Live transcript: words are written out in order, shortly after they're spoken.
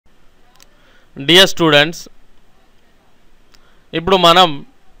Dear students, ఇప్పుడు మనం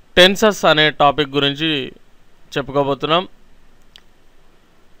tenses అనే టాపిక్ గురించి చెప్పుకోబోతున్నాం.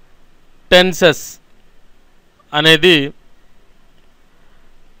 టెన్సెస్ అనేది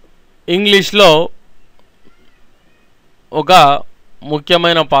ఇంగ్లీష్లో ఒక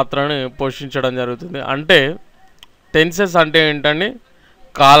ముఖ్యమైన పాత్రని పోషించడం జరుగుతుంది. అంటే టెన్సెస్ అంటే ఏంటండి?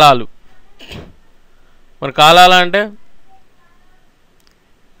 కాలాలు. మరి కాలాలు అంటే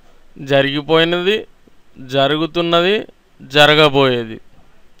జరిగిపోయినది, జరుగుతున్నది, జరగబోయేది.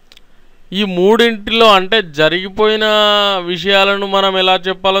 ఈ మూడింటిలో అంటే జరిగిపోయిన విషయాలను మనం ఎలా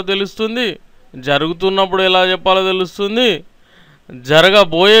చెప్పాలో తెలుస్తుంది, జరుగుతున్నప్పుడు ఎలా చెప్పాలో తెలుస్తుంది,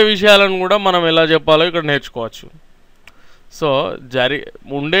 జరగబోయే విషయాలను కూడా మనం ఎలా చెప్పాలో ఇక్కడ నేర్చుకోవచ్చు. సో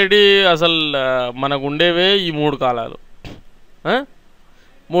ఉండేటి అసలు మనకు ఉండేవే ఈ మూడు కాలాలు,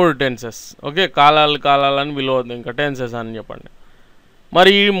 మూడు టెన్సెస్. ఓకే, కాలాలని పిలవద్దు, ఇంకా టెన్సెస్ అని చెప్పండి.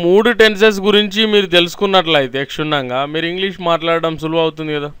 మరి ఈ మూడు టెన్సెస్ గురించి మీరు తెలుసుకున్నట్లయితే క్షుణ్ణంగా మీరు ఇంగ్లీష్ మాట్లాడడం సులువు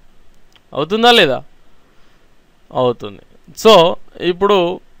అవుతుంది కదా. అవుతుందా లేదా? అవుతుంది. సో ఇప్పుడు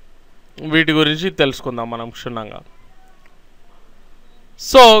వీటి గురించి తెలుసుకుందాం మనం క్షుణ్ణంగా.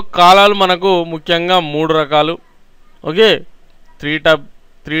 సో కాలాలు మనకు ముఖ్యంగా మూడు రకాలు. Okay,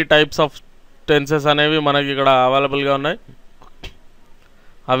 three types of tenses అనేవి మనకి ఇక్కడ అవైలబుల్గా ఉన్నాయి.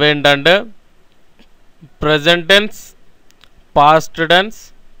 అవేంటంటే present tense, past tense,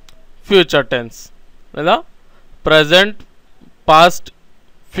 future tense, లేదా ప్రజెంట్, పాస్ట్,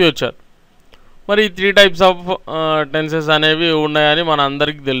 ఫ్యూచర్. మరి ఈ త్రీ టైప్స్ ఆఫ్ టెన్సెస్ అనేవి ఉన్నాయని మన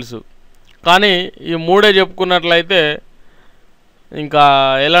అందరికీ తెలుసు. కానీ ఈ మూడే చెప్పుకున్నట్లయితే ఇంకా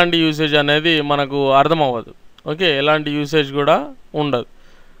ఎలాంటి యూసేజ్ అనేది మనకు అర్థమవ్వదు. ఓకే, ఎలాంటి యూసేజ్ కూడా ఉండదు.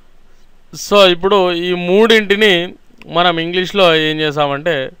 సో ఇప్పుడు ఈ మూడింటిని మనం ఇంగ్లీష్లో ఏం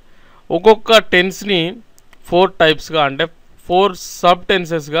చేసామంటే ఒక్కొక్క టెన్స్ని 4 టైప్స్గా, అంటే 4 సబ్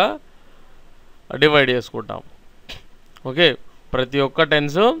టెన్సెస్గా డివైడ్ చేసుకుంటాం. ఓకే, ప్రతి ఒక్క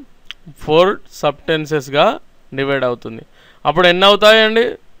టెన్స్ 4 సబ్ టెన్సెస్గా డివైడ్ అవుతుంది. అప్పుడు ఎన్ని అవుతాయండి?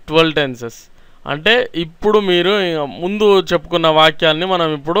 12 టెన్సెస్. అంటే ఇప్పుడు మీరు ముందు చెప్పుకున్న వాక్యాన్ని మనం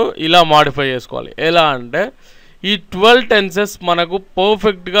ఇప్పుడు ఇలా మాడిఫై చేసుకోవాలి. ఎలా అంటే ఈ 12 టెన్సెస్ మనకు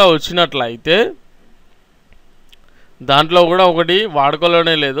పర్ఫెక్ట్గా వచ్చినట్లయితే, దాంట్లో కూడా ఒకటి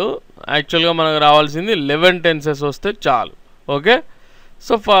వాడుకోలోనే లేదు, యాక్చువల్గా మనకు రావాల్సింది 11 టెన్సెస్ వస్తే చాలు. Okay,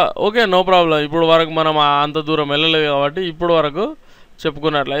 so okay, no problem. ఇప్పుడు వరకు మనం అంత దూరం వెళ్ళలేదు కాబట్టి ఇప్పుడు వరకు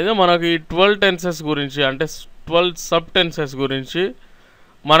చెప్పుకున్నట్లయితే మనకు ఈ 12 టెన్సెస్ గురించి, అంటే 12 సబ్ టెన్సెస్ గురించి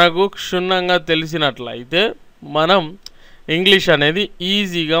మనకు క్షుణ్ణంగా తెలిసినట్లయితే మనం ఇంగ్లీష్ అనేది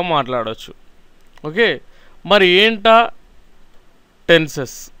ఈజీగా మాట్లాడవచ్చు. ఓకే, మరి ఏంటా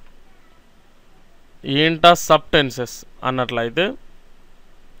టెన్సెస్, ఏంటా సబ్ టెన్సెస్ అన్నట్లయితే,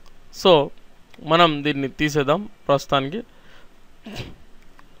 సో మనం దీన్ని తీసేద్దాం ప్రస్తుతానికి.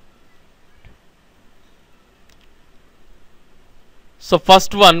 So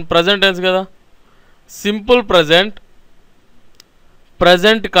first one present tense కదా. Simple present,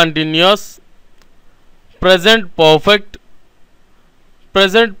 present continuous, present perfect,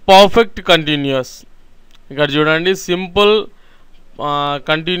 present perfect continuous. ఇక్కడ చూడండి, సింపుల్,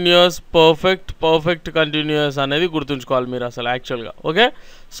 కంటిన్యూస్, పర్ఫెక్ట్ కంటిన్యూస్ అనేది గుర్తుంచుకోవాలి మీరు అసలు యాక్చువల్గా. Okay,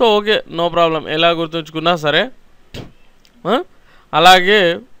 so okay, no problem, ఎలా గుర్తుంచుకున్నా సరే. అలాగే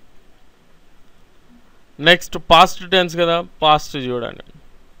నెక్స్ట్ పాస్ట్ టెన్స్ కదా. పాస్ట్ చూడండి,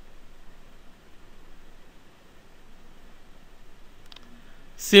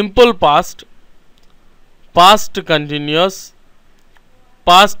 simple past, past continuous,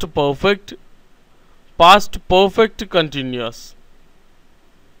 past perfect continuous.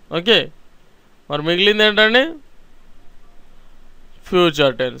 Okay, మరి మిగిలింది ఏంటండి?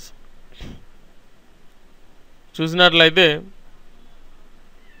 Future tense. చూసినట్లయితే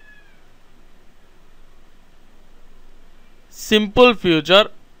simple future,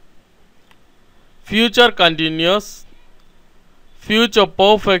 future continuous, future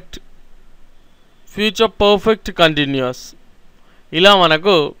perfect continuous. ఇలా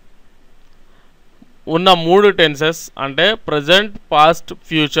మనకు ఉన్న మూడు టెన్సెస్, అంటే ప్రజెంట్, పాస్ట్,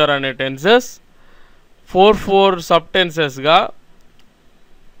 ఫ్యూచర్ అనే టెన్సెస్ 4 సబ్ టెన్సెస్గా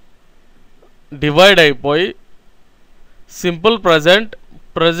డివైడ్ అయిపోయి simple present,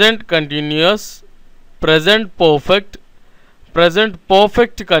 present continuous, present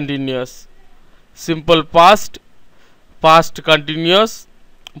perfect continuous, simple past, past continuous,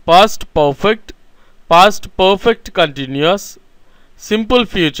 past perfect continuous, simple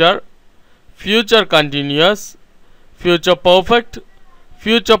future, future continuous, future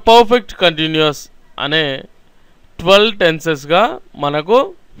perfect continuous అనే 12 టెన్సెస్గా మనకు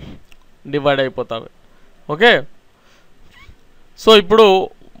divide అయిపోతాయి. ఓకే, సో ఇప్పుడు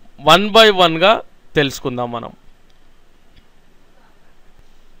one by వన్గా తెలుసుకుందాం మనం.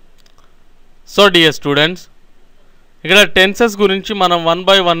 So dear students, ఇక్కడ tenses గురించి మనం వన్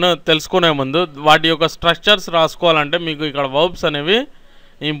బై వన్ తెలుసుకునే ముందు వాటి యొక్క స్ట్రక్చర్స్ రాసుకోవాలంటే మీకు ఇక్కడ వర్బ్స్ అనేవి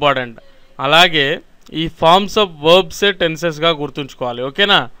ఇంపార్టెంట్. అలాగే ఈ ఫార్మ్స్ ఆఫ్ వర్బ్సే టెన్సెస్గా గుర్తుంచుకోవాలి.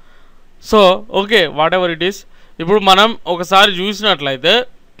 ఓకేనా? So okay, what ever it is. ఇప్పుడు మనం ఒకసారి చూసినట్లయితే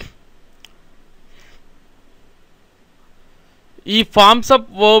ఈ ఫార్మ్స్ ఆఫ్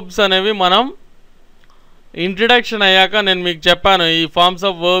వర్బ్స్ అనేవి మనం ఇంట్రడక్షన్ అయ్యాక నేను మీకు చెప్పాను, ఈ ఫార్మ్స్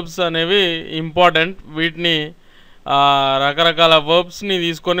ఆఫ్ వర్బ్స్ అనేవి ఇంపార్టెంట్. వీటిని రకరకాల వర్బ్స్ని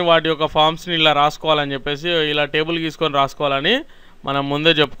తీసుకొని వాటి యొక్క ఫార్మ్స్ని ఇలా రాసుకోవాలని చెప్పేసి, ఇలా టేబుల్ తీసుకొని రాసుకోవాలని మనం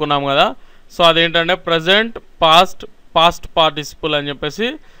ముందే చెప్పుకున్నాం కదా. సో అదేంటంటే ప్రజెంట్, పాస్ట్, పాస్ట్ పార్టిసిపుల్ అని చెప్పేసి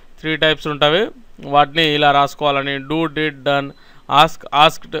 3 టైప్స్ ఉంటాయి. వాటిని ఇలా రాసుకోవాలని, do, did, done, ask,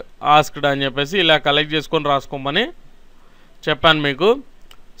 asked, asked అని చెప్పేసి ఇలా కలెక్ట్ చేసుకొని రాసుకోమని చెప్పాను మీకు.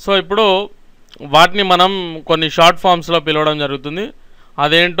 సో ఇప్పుడు వాటిని మనం కొన్ని షార్ట్ ఫామ్స్లో పిలవడం జరుగుతుంది.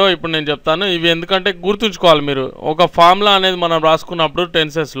 అదేంటో ఇప్పుడు నేను చెప్తాను. ఇవి ఎందుకంటే గుర్తుంచుకోవాలి మీరు. ఒక ఫార్ములా అనేది మనం రాసుకున్నప్పుడు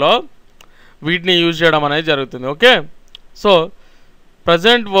టెన్సెస్లో వీటిని యూజ్ చేయడం అనేది జరుగుతుంది. ఓకే, సో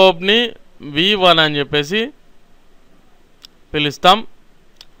ప్రజెంట్ వర్బ్ని V1 అని చెప్పేసి పిలుస్తాం.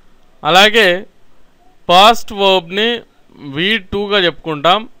 అలాగే పాస్ట్ వర్బ్ని V2గా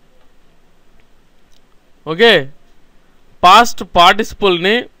చెప్పుకుంటాం. ఓకే, పాస్ట్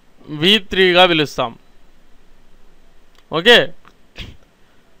పార్టిసిపుల్ని V3గా పిలుస్తాం. ఓకే,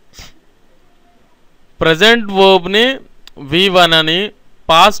 ప్రజెంట్ వర్బ్ని V1 అని,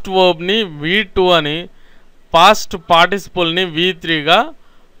 పాస్ట్ వర్బ్ని V2 అని, పాస్ట్ పార్టిసిపుల్ని V3గా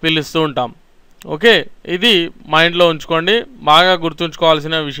పిలుస్తూ ఉంటాం. ఓకే, ఇది మైండ్లో ఉంచుకోండి, బాగా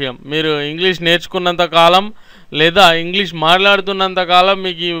గుర్తుంచుకోవాల్సిన విషయం. మీరు ఇంగ్లీష్ నేర్చుకున్నంత కాలం లేదా ఇంగ్లీష్ మాట్లాడుతున్నంత కాలం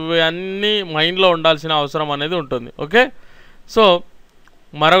మీకు ఇవన్నీ మైండ్లో ఉండాల్సిన అవసరం అనేది ఉంటుంది. ఓకే, సో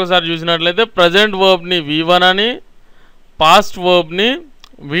మరొకసారి చూసినట్లయితే ప్రజెంట్ వర్బ్ని V1 అని, పాస్ట్ వర్బ్ని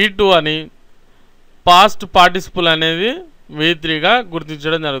V2 అని, పాస్ట్ పార్టిసిపుల్ అనేది V3గా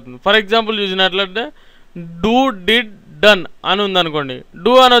గుర్తించడం జరుగుతుంది. ఫర్ ఎగ్జాంపుల్ చూసినట్లయితే డూ, డిడ్, డన్ అని ఉందనుకోండి.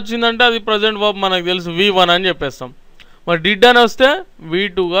 డూ అని వచ్చిందంటే అది ప్రజెంట్ వర్బ్ మనకు తెలుసు, V1 అని చెప్పేస్తాం. మరి డిడ్ అని వస్తే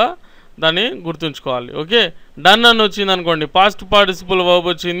V2గా దాన్ని గుర్తుంచుకోవాలి. ఓకే, డన్ అని వచ్చింది అనుకోండి, పాస్ట్ పార్టిసిపుల్ వర్బ్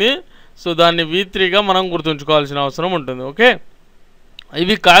వచ్చింది, సో దాన్ని V3గా మనం గుర్తుంచుకోవాల్సిన అవసరం ఉంటుంది. ఓకే,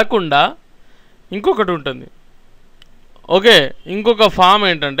 ఇవి కాకుండా ఇంకొకటి ఉంటుంది. ఓకే, ఇంకొక ఫామ్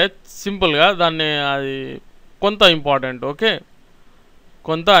ఏంటంటే సింపుల్గా దాన్ని, అది కొంత ఇంపార్టెంట్. ఓకే,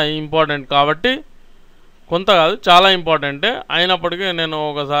 కొంత ఇంపార్టెంట్ కాబట్టి, కొంత కాదు చాలా ఇంపార్టెంటే అయినప్పటికీ నేను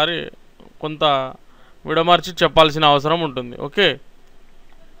ఒకసారి కొంత విడమర్చి చెప్పాల్సిన అవసరం ఉంటుంది. ఓకే,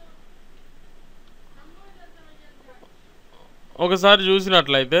 ఒకసారి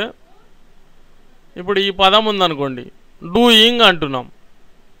చూసినట్లయితే ఇప్పుడు ఈ పదం ఉందనుకోండి, డూయింగ్ అంటున్నాం.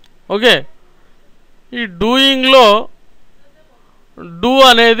 ఓకే, ఈ డూయింగ్లో డూ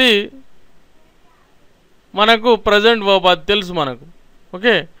అనేది మనకు ప్రజెంట్ వర్బ్, అది తెలుసు మనకు.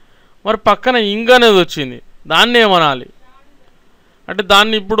 ఓకే, మరి పక్కన ఇంగ్ అనేది వచ్చింది, దాన్ని ఏమనాలి అంటే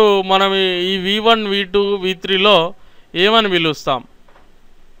దాన్ని ఇప్పుడు మనం ఈ V1, V2, V3లో ఏమని పిలుస్తాం?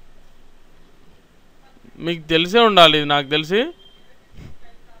 మీకు తెలిసే ఉండాలి, ఇది నాకు తెలిసి.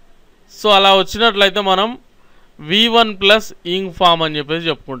 సో అలా వచ్చినట్లయితే మనం V1 ప్లస్ ఇంగ్ ఫామ్ అని చెప్పేసి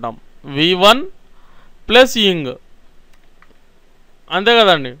చెప్పుకుంటాం. V1 ప్లస్ ఇంగ్, అంతే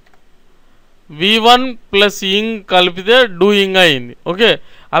కదండి. V1 ప్లస్ ఇంగ్ కలిపితే డూయింగ్ అయింది. ఓకే,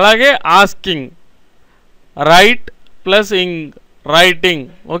 అలాగే asking, right plus ing, writing.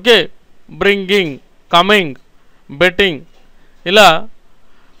 Okay, bringing, coming, betting, ఇలా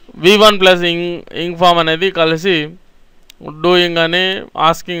V1 ప్లస్ ఇంగ్ ఫామ్ అనేది కలిసి డూయింగ్ అని,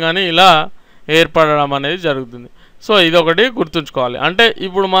 ఆస్కింగ్ అని ఇలా ఏర్పడడం అనేది జరుగుతుంది. సో ఇదొకటి గుర్తుంచుకోవాలి. అంటే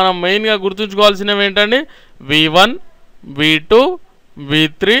ఇప్పుడు మనం మెయిన్గా గుర్తుంచుకోవాల్సినవి ఏంటండి? V1, V2,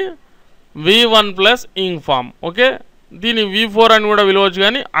 V3, V1 plus ing form. Okay, దీన్ని V4 అని కూడా పిలవచ్చు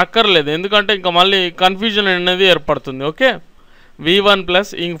కానీ అక్కర్లేదు, ఎందుకంటే ఇంకా మళ్ళీ కన్ఫ్యూజన్ అనేది ఏర్పడుతుంది. ఓకే, V1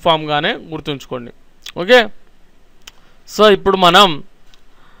 ప్లస్ ఇంగ్ ఫామ్గానే గుర్తుంచుకోండి. ఓకే, సో ఇప్పుడు మనం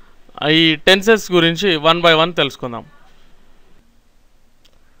ఈ టెన్సెస్ గురించి వన్ బై వన్ తెలుసుకుందాం.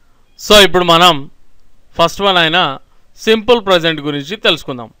 సో ఇప్పుడు మనం ఫస్ట్ వన్ అయిన సింపుల్ ప్రజెంట్ గురించి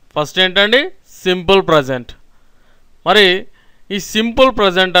తెలుసుకుందాం. ఫస్ట్ ఏంటండి? Simple present. మరి ఈ సింపుల్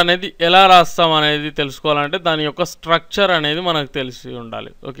ప్రజెంట్ అనేది ఎలా రాస్తాం అనేది తెలుసుకోవాలంటే దాని యొక్క స్ట్రక్చర్ అనేది మనకు తెలిసి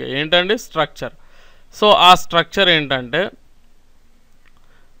ఉండాలి. ఓకే, ఏంటండి స్ట్రక్చర్? సో ఆ స్ట్రక్చర్ ఏంటంటే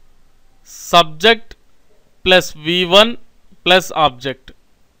subject plus V1 plus object.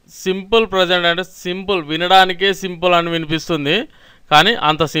 Simple present అంటే సింపుల్, వినడానికే సింపుల్ అని వినిపిస్తుంది కానీ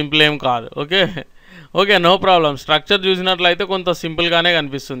అంత సింపుల్ ఏం కాదు. Okay, okay, no problem. Structure చూసినట్లయితే కొంత సింపుల్గానే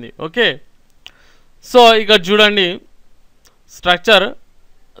కనిపిస్తుంది. ఓకే, సో ఇక్కడ చూడండి స్ట్రక్చర్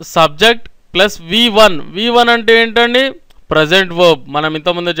సబ్జెక్ట్ ప్లస్ V1 అంటే ఏంటండి? Present verb. మనం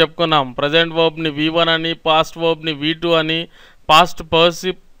ఇంతకుముందే చెప్పుకున్నాం ప్రజెంట్ వర్బ్ని V1 అని, పాస్ట్ వర్బ్ని V2 అని, పాస్ట్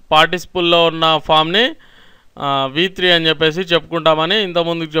పార్టిసిపుల్లో ఉన్న ఫామ్ని V3 అని చెప్పేసి చెప్పుకుంటామని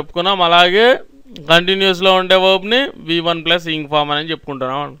ఇంతకుముందుకు చెప్పుకున్నాం. అలాగే కంటిన్యూస్లో ఉండే వర్బ్ని V1 ప్లస్ ఇంగ్ ఫామ్ అని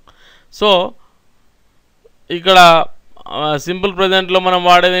చెప్పుకుంటున్నాం. సో ఇక్కడ సింపుల్ ప్రజెంట్లో మనం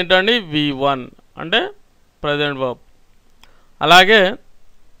వాడేది ఏంటండి? V1 అంటే ప్రజెంట్ వర్బ్, అలాగే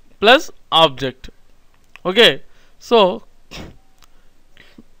ప్లస్ ఆబ్జెక్ట్. ఓకే, సో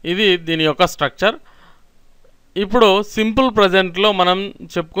ఇది దీని యొక్క స్ట్రక్చర్. ఇప్పుడు సింపుల్ ప్రజెంట్లో మనం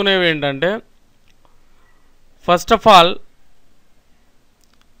చెప్పుకునేవి ఏంటంటే, ఫస్ట్ ఆఫ్ ఆల్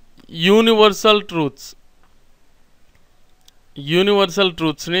యూనివర్సల్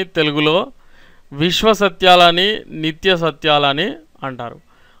ట్రూత్స్ని తెలుగులో విశ్వసత్యాలని, నిత్య సత్యాలని అంటారు.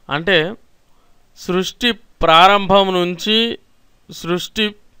 అంటే సృష్టి ప్రారంభం నుంచి సృష్టి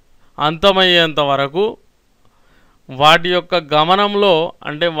అంతమయ్యేంత వరకు వాటి యొక్క గమనంలో,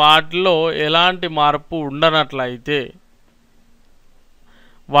 అంటే వాటిలో ఎలాంటి మార్పు ఉండనట్లయితే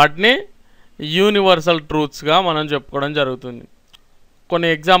వాటిని యూనివర్సల్ ట్రూత్స్గా మనం చెప్పుకోవడం జరుగుతుంది. కొన్ని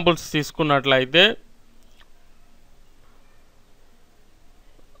ఎగ్జాంపుల్స్ తీసుకున్నట్లయితే,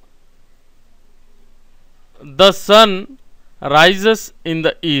 the sun rises in the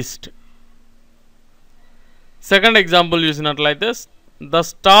east. Second example చూసినట్లయితే, the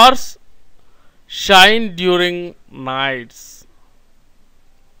stars shine during nights.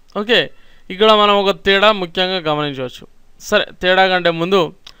 Okay, ఇక్కడ మనం ఒక తేడా ముఖ్యంగా గమనించవచ్చు. సరే, తేడా కంటే ముందు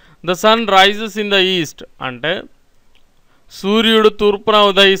the sun rises in the east అంటే సూర్యుడు తూర్పున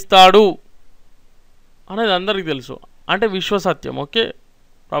ఉదయిస్తాడు అనేది అందరికీ తెలుసు, అంటే విశ్వసత్యం. ఓకే,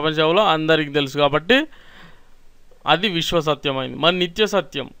 ప్రపంచంలో అందరికీ తెలుసు కాబట్టి అది విశ్వసత్యమైంది. మరి నిత్య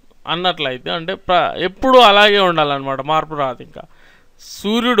సత్యం అన్నట్లయితే అంటే ఎప్పుడు అలాగే ఉండాలన్నమాట, మార్పు రాదు. ఇంకా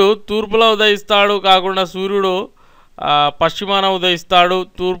సూర్యుడు తూర్పులో ఉదయిస్తాడు కాకుండా సూర్యుడు పశ్చిమాన ఉదయిస్తాడు,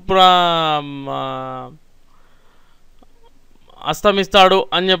 తూర్పున అస్తమిస్తాడు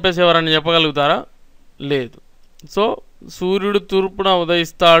అని చెప్పేసి ఎవరైనా చెప్పగలుగుతారా? లేదు. సో సూర్యుడు తూర్పున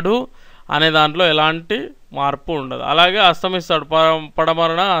ఉదయిస్తాడు అనే దాంట్లో ఎలాంటి మార్పు ఉండదు. అలాగే అస్తమిస్తాడు,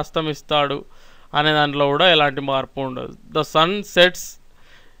 పడమరన అస్తమిస్తాడు అనే దాంట్లో కూడా ఎలాంటి మార్పు ఉండదు. The sun sets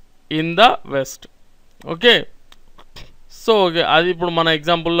in the west. Okay, so okay, అది ఇప్పుడు మన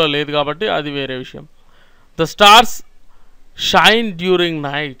ఎగ్జాంపుల్లో లేదు కాబట్టి అది వేరే విషయం. The stars shine during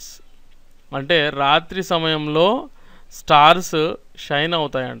nights అంటే రాత్రి సమయంలో స్టార్స్ షైన్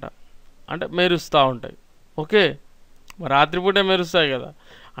అవుతాయంట, అంటే మెరుస్తూ ఉంటాయి. ఓకే, రాత్రిపూట మెరుస్తాయి కదా,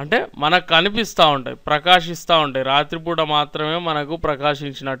 అంటే మనకు కనిపిస్తూ ఉంటాయి, ప్రకాశిస్తూ ఉంటాయి. రాత్రిపూట మాత్రమే మనకు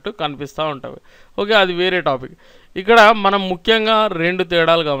ప్రకాశించినట్టు కనిపిస్తూ ఉంటాయి. ఓకే, అది వేరే టాపిక్. ఇక్కడ మనం ముఖ్యంగా రెండు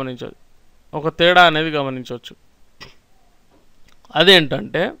తేడాలు గమనించవచ్చు, ఒక తేడా అనేది గమనించవచ్చు.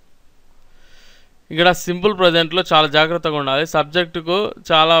 అదేంటంటే, ఇక్కడ సింపుల్ ప్రజెంట్లో చాలా జాగ్రత్తగా ఉండాలి. సబ్జెక్టుకు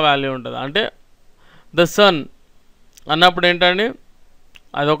చాలా వాల్యూ ఉంటుంది. అంటే ద సన్ అన్నప్పుడు ఏంటండి,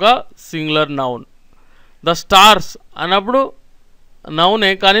 అదొక సింగులర్ నౌన్. ద స్టార్స్ అన్నప్పుడు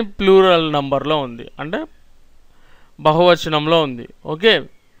నౌనే కానీ ప్లూరల్ నంబర్లో ఉంది, అంటే బహువచనంలో ఉంది. Okay,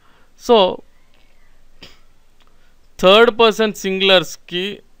 so third person సింగులర్స్కి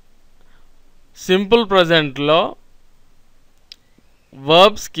simple ప్రజెంట్లో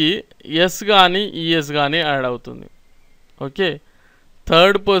వర్బ్స్కి yes కానీ ఈఎస్ కానీ యాడ్ అవుతుంది. ఓకే,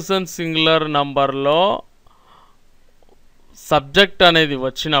 థర్డ్ పర్సన్ సింగులర్ నంబర్లో సబ్జెక్ట్ అనేది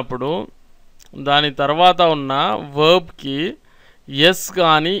వచ్చినప్పుడు దాని తర్వాత ఉన్న వర్బ్కి ఎస్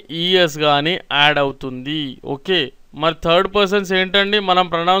కానీ ఈఎస్ కానీ యాడ్ అవుతుంది. ఓకే, మరి థర్డ్ పర్సన్స్ ఏంటండి? మనం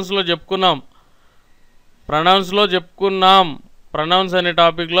ప్రొనౌన్స్లో చెప్పుకున్నాం. ప్రొనౌన్స్ అనే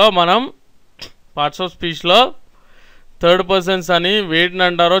టాపిక్లో మనం పార్ట్స్ ఆఫ్ స్పీచ్లో థర్డ్ పర్సన్స్ అని వేటిని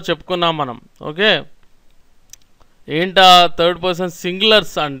అంటారో చెప్పుకున్నాం మనం. ఓకే, ఏంటా థర్డ్ పర్సన్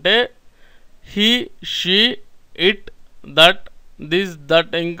సింగులర్స్ అంటే he, she, it, that, this,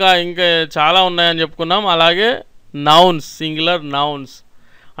 that, ఇంకా ఇంకా చాలా ఉన్నాయని చెప్పుకున్నాం. అలాగే నౌన్స్, సింగులర్ నౌన్స్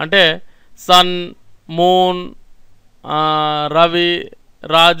అంటే సన్, మూన్, రవి,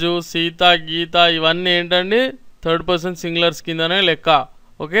 రాజు, సీత, గీత ఇవన్నీ ఏంటండి థర్డ్ పర్సన్ సింగులర్స్ కిందనే లెక్క.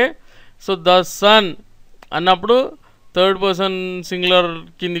 ఓకే, సో ద సన్ అన్నప్పుడు థర్డ్ పర్సన్ సింగులర్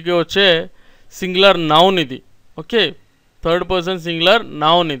కిందికి వచ్చే సింగులర్ నౌన్ ఇది. Okay, third person singular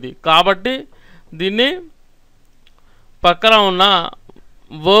noun ఇది. కాబట్టి దీన్ని పక్కన ఉన్న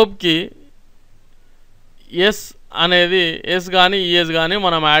వర్బ్కి ఎస్ అనేది ఎస్ కానీ ఈఎస్ కానీ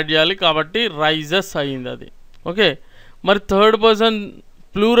మనం యాడ్ చేయాలి. కాబట్టి రైజెస్ అయ్యింది అది. ఓకే, మరి థర్డ్ పర్సన్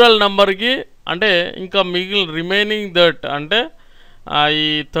ప్లూరల్ నంబర్కి అంటే ఇంకా రిమైనింగ్ దట్ అంటే ఈ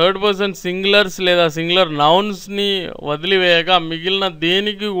థర్డ్ పర్సన్ సింగులర్స్ లేదా సింగులర్ నౌన్స్ని వదిలివేయక మిగిలిన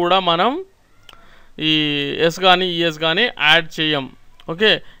దేనికి కూడా మనం ఈ ఎస్ కానీ ఈఎస్ కానీ యాడ్ చేయం.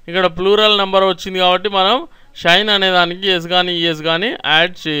 ఓకే, ఇక్కడ ప్లూరల్ నెంబర్ వచ్చింది కాబట్టి మనం షైన్ అనేదానికి ఎస్ కానీ ఈఎస్ కానీ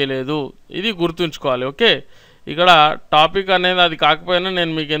యాడ్ చేయలేదు. ఇది గుర్తుంచుకోవాలి. ఓకే, ఇక్కడ టాపిక్ అనేది అది కాకపోయినా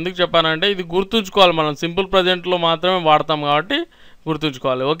నేను మీకు ఎందుకు చెప్పానంటే ఇది గుర్తుంచుకోవాలి. మనం సింపుల్ ప్రజెంట్లో మాత్రమే వాడతాం కాబట్టి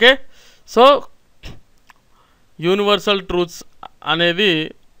గుర్తుంచుకోవాలి. ఓకే, సో యూనివర్సల్ ట్రూత్స్ అనేది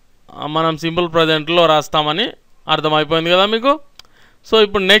మనం సింపుల్ ప్రజెంట్లో రాస్తామని అర్థమైపోయింది కదా మీకు. సో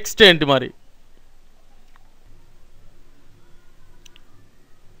ఇప్పుడు నెక్స్ట్ ఏంటి మరి?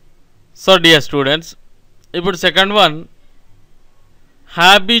 సో డియర్ స్టూడెంట్స్, ఇప్పుడు second one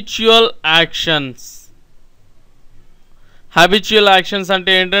habitual actions. Habitual actions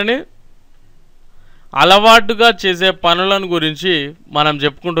అంటే ఏంటండి? అలవాటుగా చేసే పనులను గురించి మనం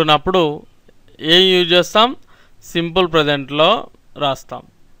చెప్పుకుంటున్నప్పుడు ఏం యూజ్ చేస్తాం? సింపుల్ ప్రజెంట్లో రాస్తాం.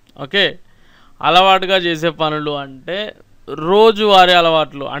 ఓకే, అలవాటుగా చేసే పనులు అంటే రోజువారీ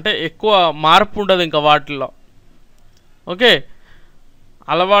అలవాట్లు, అంటే ఎక్కువ మార్పు ఉండదు ఇంకా వాటిల్లో. ఓకే,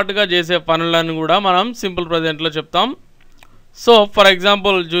 అలవాటుగా చేసే పనులను కూడా మనం సింపుల్ ప్రజెంట్లో చెప్తాం. సో ఫర్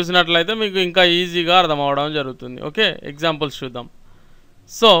ఎగ్జాంపుల్ చూసినట్లయితే మీకు ఇంకా ఈజీగా అర్థం అవడం జరుగుతుంది. ఓకే, ఎగ్జాంపుల్స్ చూద్దాం.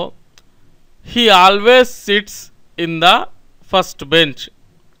 So he always sits in the first bench.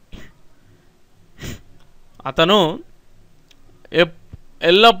 అతను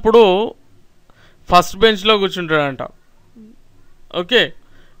ఎల్లప్పుడూ ఫస్ట్ బెంచ్లో కూర్చుంటాడంట. ఓకే,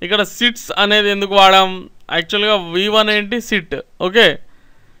 ఇక్కడ సిట్స్ అనేది ఎందుకు వాడాం? యాక్చువల్గా V1 ఏంటి? సిట్. ఓకే,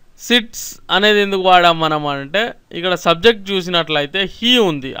 సిట్స్ అనేది ఎందుకు వాడాం మనం అంటే ఇక్కడ సబ్జెక్ట్ చూసినట్లయితే హీ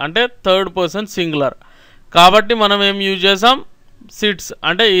ఉంది, అంటే థర్డ్ పర్సన్ సింగులర్ కాబట్టి మనం ఏం యూజ్ చేసాం? సిట్స్.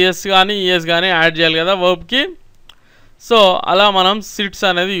 అంటే ఎస్ కానీ ఈఎస్ కానీ యాడ్ చేయాలి కదా వర్బ్కి. సో అలా మనం సిట్స్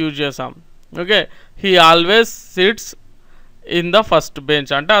అనేది యూజ్ చేసాం. Okay, he always sits in the first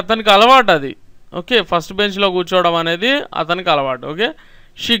bench అంటే అతనికి అలవాటు అది. ఓకే, ఫస్ట్ బెంచ్లో కూర్చోవడం అనేది అతనికి అలవాటు. Okay,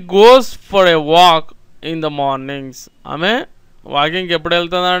 she goes for a walk in the mornings. ఆమె వాకింగ్కి ఎప్పుడు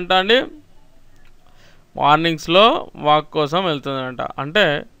వెళ్తుందంట అండి? మార్నింగ్స్లో వాక్ కోసం వెళ్తుందంట, అంటే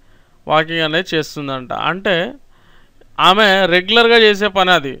వాకింగ్ అనేది చేస్తుందంట. అంటే ఆమె రెగ్యులర్గా చేసే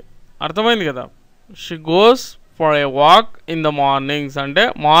పని అది. అర్థమైంది కదా? She goes for a walk in the mornings అంటే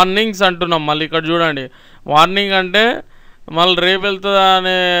మార్నింగ్స్ అంటున్నాం. మళ్ళీ ఇక్కడ చూడండి, మార్నింగ్ అంటే మళ్ళీ రేపు వెళ్తుందా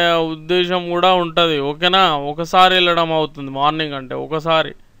అనే ఉద్దేశం కూడా ఉంటుంది. ఓకేనా, ఒకసారి వెళ్ళడం అవుతుంది మార్నింగ్ అంటే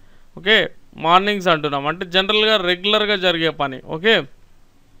ఒకసారి. ఓకే, మార్నింగ్స్ అంటున్నాం అంటే జనరల్గా రెగ్యులర్గా జరిగే పని. ఓకే,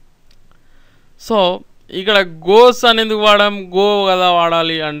 సో ఇక్కడ గోస్ అని ఎందుకు వాడాం? గో కదా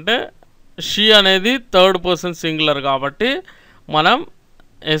వాడాలి అంటే షీ అనేది థర్డ్ పర్సన్ సింగులర్ కాబట్టి మనం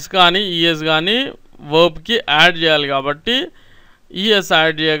ఎస్ కానీ ఈఎస్ కానీ వర్బ్కి యాడ్ చేయాలి కాబట్టి ఈఎస్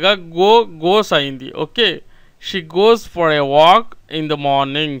యాడ్ చేయగా గోస్ అయింది. Okay, she goes for a walk in the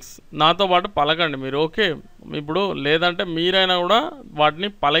mornings. నాతో పాటు పలకండి మీరు. ఓకే, ఇప్పుడు లేదంటే మీరైనా కూడా వాటిని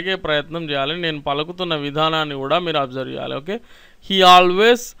పలికే ప్రయత్నం చేయాలి. నేను పలుకుతున్న విధానాన్ని కూడా మీరు అబ్జర్వ్ చేయాలి. Okay, he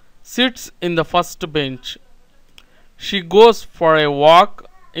always sits in the first bench. She goes for a walk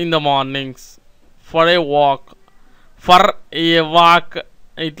in the mornings. For a walk, for a walk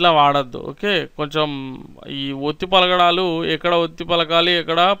ఇట్లా వాడద్దు. ఓకే, కొంచెం ఈ ఒత్తి పలకడాలు ఎక్కడ ఒత్తి పలకాలి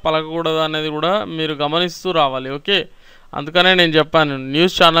ఎక్కడ పలకకూడదు అనేది కూడా మీరు గమనిస్తూ రావాలి. ఓకే, అందుకనే నేను చెప్పాను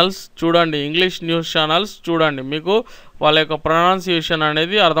న్యూస్ ఛానల్స్ చూడండి, ఇంగ్లీష్ న్యూస్ ఛానల్స్ చూడండి, మీకు వాళ్ళ యొక్క ప్రొనౌన్సియేషన్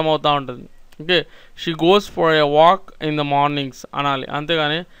అనేది అర్థమవుతూ ఉంటుంది. Okay, she goes for a walk in the mornings అనాలి,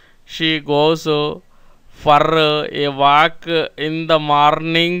 అంతేగాని she goes for a walk in the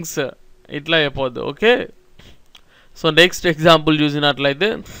mornings ఇట్లా చెప్పొద్దు. ఓకే, సో నెక్స్ట్ ఎగ్జాంపుల్ చూసినట్లయితే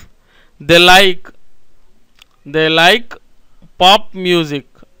they like pop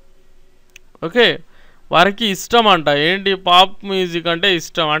music. Okay, వారికి ఇష్టం అంట. ఏంటి పాప్ మ్యూజిక్ అంటే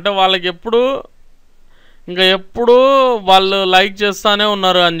ఇష్టం అంటే వాళ్ళకి ఎప్పుడు వాళ్ళు లైక్ చేస్తూనే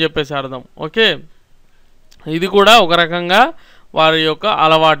ఉన్నారు అని చెప్పేసి అర్థం. ఓకే, ఇది కూడా ఒక రకంగా వారి యొక్క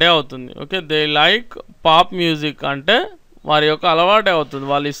అలవాటే అవుతుంది. Okay, they like pop music అంటే వారి యొక్క అలవాటే అవుతుంది,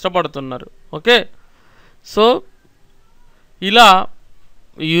 వాళ్ళు ఇష్టపడుతున్నారు. ఓకే, సో ఇలా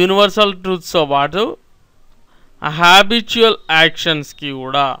యూనివర్సల్ ట్రూత్స్తో పాటు హ్యాబిచువల్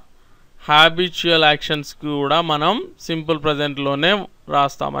యాక్షన్స్కి కూడా మనం సింపుల్ ప్రజెంట్లోనే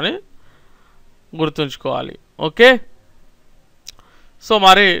రాస్తామని గుర్తుంచుకోవాలి. ఓకే, సో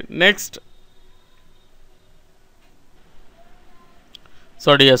మరి నెక్స్ట్. సో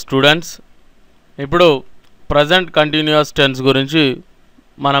డియర్ స్టూడెంట్స్, ఇప్పుడు ప్రజెంట్ కంటిన్యూస్ టెన్స్ గురించి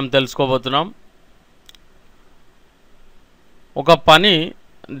మనం తెలుసుకోబోతున్నాం. ఒక పని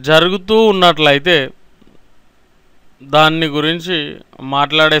జరుగుతూ ఉన్నట్లయితే దాన్ని గురించి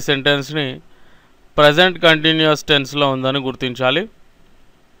మాట్లాడే సెంటెన్స్ని ప్రజెంట్ కంటిన్యూస్ టెన్స్లో ఉందని గుర్తించాలి.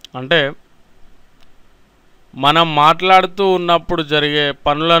 అంటే మనం మాట్లాడుతూ ఉన్నప్పుడు జరిగే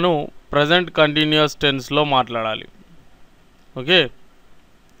పనులను ప్రజెంట్ కంటిన్యూస్ టెన్స్లో మాట్లాడాలి. ఓకే,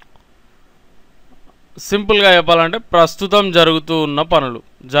 సింపుల్గా చెప్పాలంటే ప్రస్తుతం జరుగుతూ ఉన్న పనులు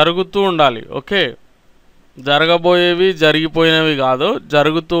జరుగుతూ ఉండాలి. ఓకే, జరగబోయేవి జరిగిపోయినవి కాదు,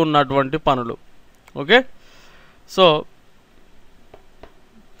 జరుగుతూ ఉన్నటువంటి పనులు. Okay, so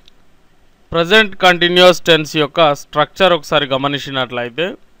present continuous tense యొక్క స్ట్రక్చర్ ఒకసారి గమనించినట్లయితే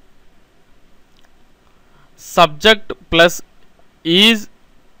subject plus is,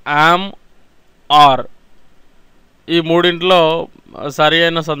 yam, are ఈ మూడింట్లో సరి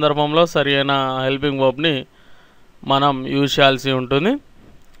అయిన సందర్భంలో సరి అయిన హెల్పింగ్ వర్బ్ని మనం యూజ్ చేయాల్సి ఉంటుంది.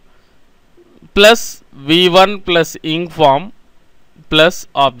 Plus V1 plus ing form plus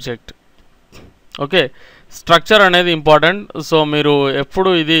object. Okay, structure అనేది ఇంపార్టెంట్. సో మీరు ఎప్పుడు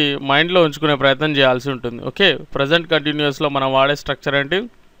ఇది మైండ్లో ఉంచుకునే ప్రయత్నం చేయాల్సి ఉంటుంది. ఓకే, ప్రజెంట్ కంటిన్యూస్లో మనం వాడే స్ట్రక్చర్ ఏంటి?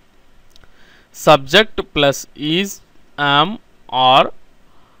 Subject plus is, yam, are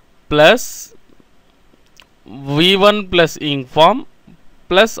plus V1 plus ing form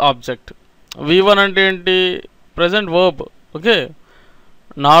plus object. V1 అంటే ఏంటి? Present verb. Okay,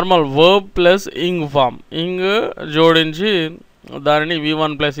 normal verb plus ing form, ఇంగ్ జోడించి దానిని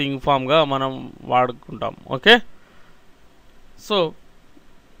V1 ప్లస్ ఇంగ్ ఫామ్గా మనం వాడుకుంటాం. ఓకే, సో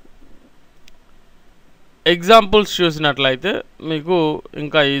ఎగ్జాంపుల్స్ చూసినట్లయితే మీకు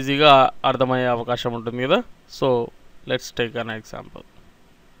ఇంకా ఈజీగా అర్థమయ్యే అవకాశం ఉంటుంది కదా. So let's take an example.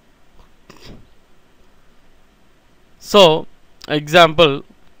 So example,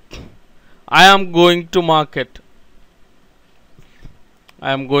 I am going to market.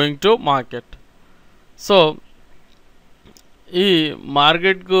 I am going to market. So ఈ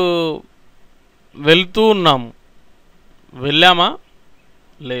మార్కెట్కు వెళ్తూ ఉన్నాము. వెళ్ళామా?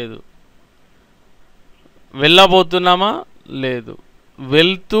 లేదు. వెళ్ళబోతున్నామా? లేదు.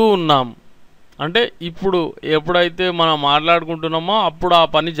 వెళ్తూ ఉన్నాము అంటే ఇప్పుడు ఎప్పుడైతే మనం మాట్లాడుకుంటున్నామో అప్పుడు ఆ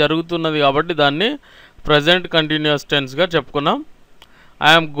పని జరుగుతున్నది కాబట్టి దాన్ని ప్రజెంట్ కంటిన్యూస్ టెన్స్గా చెప్పుకున్నాం.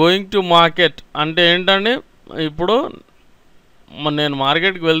 ఐఎమ్ గోయింగ్ టు మార్కెట్ అంటే ఏంటండి? ఇప్పుడు నేను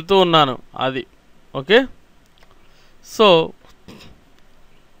మార్కెట్కి వెళ్తూ ఉన్నాను అది. Okay, so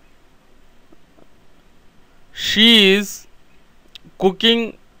she is cooking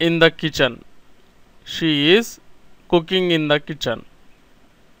in the kitchen. She is cooking in the kitchen.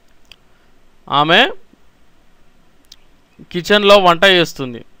 ఆమె కిచెన్లో వంట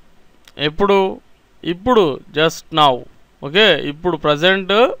చేస్తుంది. ఎప్పుడు? ఇప్పుడు, జస్ట్ నౌ. ఓకే, ఇప్పుడు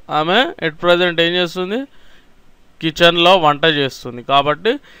ప్రజెంట్ ఆమె ఎట్ ప్రజెంట్ ఏం చేస్తుంది? కిచెన్లో వంట చేస్తుంది.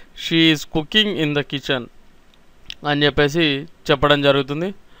 కాబట్టి she is cooking in the kitchen అని చెప్పేసి చెప్పడం జరుగుతుంది.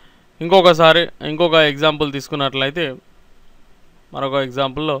 ఇంకొక ఎగ్జాంపుల్ తీసుకున్నట్లయితే మరొక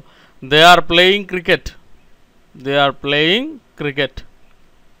ఎగ్జాంపుల్లో they are playing cricket. They are playing cricket.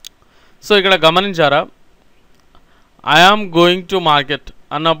 So ఇక్కడ గమనించారా? I am going to market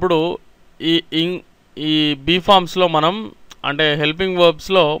అన్నప్పుడు ఈ బీ ఫామ్స్లో మనం అంటే హెల్పింగ్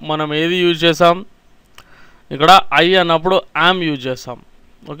వర్బ్స్లో మనం ఏది యూజ్ చేసాం? ఇక్కడ ఐ అన్నప్పుడు యామ్ యూజ్ చేసాం.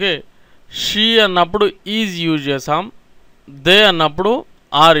 ఓకే, షీ అన్నప్పుడు ఈజ్ యూజ్ చేసాం. దే అన్నప్పుడు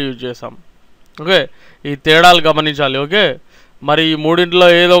ఆర్ యూజ్ చేసాం. ఓకే, ఈ తేడాలు గమనించాలి. ఓకే, మరి ఈ మూడింట్లో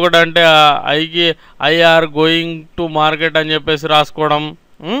ఏదో ఒకటి అంటే ఐకి I are going to market అని చెప్పేసి రాసుకోవడం,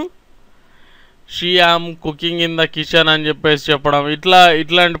 she yam cooking in the kitchen అని చెప్పేసి చెప్పడం,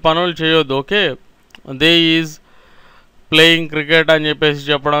 ఇట్లాంటి పనులు చేయొద్దు. Okay, they is playing cricket అని చెప్పేసి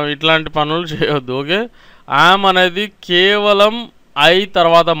చెప్పడం, ఇట్లాంటి పనులు చేయొద్దు. ఓకే, యామ్ అనేది కేవలం ఐ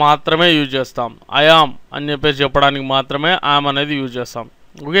తర్వాత మాత్రమే యూజ్ చేస్తాం. ఐ యామ్ అని చెప్పేసి చెప్పడానికి మాత్రమే యామ్ అనేది యూజ్ చేస్తాం.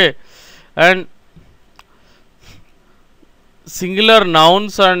 Okay, and singular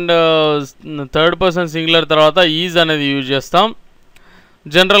nouns and third person singular తర్వాత ఈజ్ అనేది యూజ్ చేస్తాం.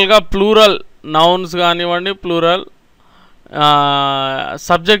 జనరల్గా ప్లూరల్ నౌన్స్ కానివ్వండి, ప్లూరల్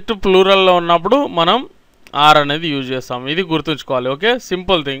సబ్జెక్టు ప్లూరల్లో ఉన్నప్పుడు మనం ఆర్ అనేది యూజ్ చేస్తాం. ఇది గుర్తుంచుకోవాలి. ఓకే,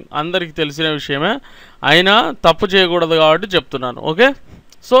 సింపుల్ థింగ్, అందరికీ తెలిసిన విషయమే, అయినా తప్పు చేయకూడదు కాబట్టి చెప్తున్నాను. ఓకే,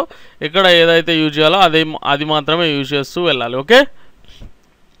 సో ఇక్కడ ఏదైతే యూజ్ చేయాలో అది మాత్రమే యూజ్ చేస్తూ వెళ్ళాలి. ఓకే,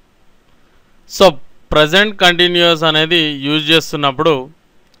 సో ప్రజెంట్ కంటిన్యూస్ అనేది యూజ్ చేస్తున్నప్పుడు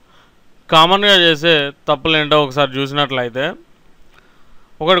కామన్గా చేసే తప్పులు ఏంటో ఒకసారి చూసినట్లయితే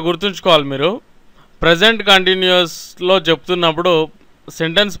ఒకటి గుర్తుంచుకోవాలి మీరు. ప్రజెంట్ కంటిన్యూస్లో చెప్తున్నప్పుడు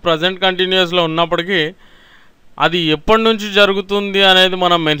సెంటెన్స్ ప్రజెంట్ కంటిన్యూస్లో ఉన్నప్పటికీ అది ఎప్పటి నుంచి జరుగుతుంది అనేది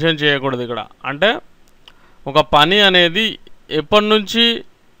మనం మెన్షన్ చేయకూడదు ఇక్కడ. అంటే ఒక పని అనేది ఎప్పటి నుంచి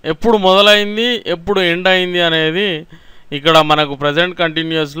ఎప్పుడు మొదలైంది ఎప్పుడు ఎండ్ అయింది అనేది ఇక్కడ మనకు ప్రజెంట్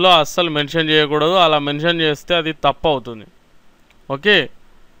కంటిన్యూస్లో అస్సలు మెన్షన్ చేయకూడదు. అలా మెన్షన్ చేస్తే అది తప్పు అవుతుంది. ఓకే,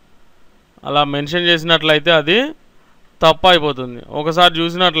 అలా మెన్షన్ చేసినట్లయితే అది తప్పు అయిపోతుంది. ఒకసారి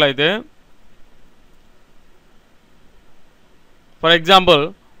చూసినట్లయితే for example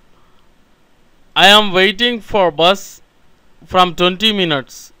I am waiting for bus from 20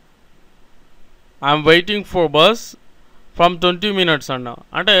 minutes. I'm waiting for bus from 20 minutes అన్న,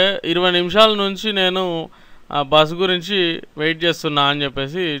 అంటే 20 నిమిషాల నుంచి నేను ఆ బస్ గురించి వెయిట్ చేస్తున్నా అని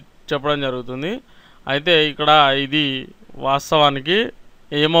చెప్పేసి చెప్పడం జరుగుతుంది. అయితే ఇక్కడ ఇది వాస్తవానికి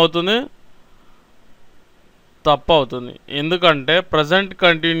ఏమవుతుంది, తప్పు అవుతుంది. ఎందుకంటే ప్రజెంట్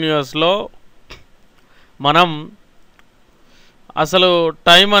కంటిన్యూస్లో మనం అసలు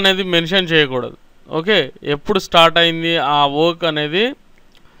టైం అనేది మెన్షన్ చేయకూడదు. ఓకే, ఎప్పుడు స్టార్ట్ అయింది ఆ వర్క్ అనేది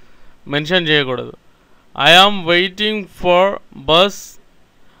మెన్షన్ చేయకూడదు. I am waiting for bus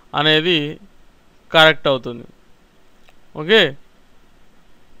అనేది కరెక్ట్ అవుతుంది. Okay,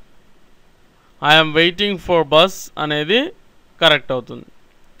 I am waiting for bus అనేది కరెక్ట్ అవుతుంది.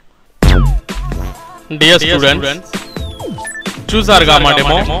 డియర్ స్టూడెంట్స్, చూసారుగా మా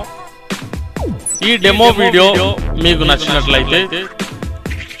డెమో. ఈ డెమో వీడియో మీకు నచ్చినట్లయితే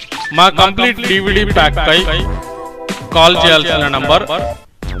మా కంప్లీట్ డివిడి ప్యాక్ పై కాల్ చేయాల్సిన నంబర్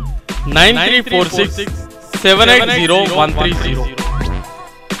 9346780130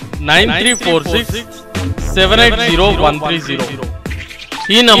 9346780130.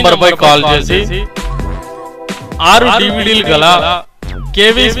 ఈ నంబర్ పై కాల్ చేసి 6 డివిడీలు గల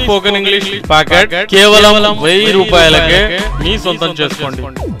కేవీ స్పోకెన్ ఇంగ్లీష్ ప్యాకెట్ కేవలం 1000 రూపాయలకే మీ సొంతం చేసుకోండి.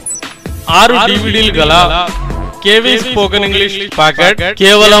 6 డివిడీలు గల కేవీ స్పోకెన్ ఇంగ్లీష్ ప్యాకెట్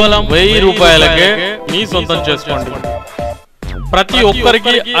కేవలం 1000 రూపాయలకే మీ సొంతం చేసుకోండి. ప్రతి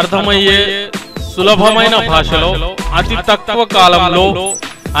ఒక్కరికి అర్థమయ్యే సులభమైన భాషలో అతి తక్కువ కాలంలో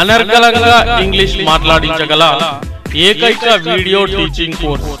అనర్గళంగా ఇంగ్లీష్ మాట్లాడించగల ఏకైక వీడియో టీచింగ్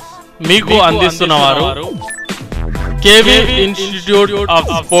కోర్స్ మీకు అందిస్తున్నవారు KV institute of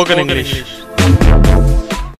spoken English.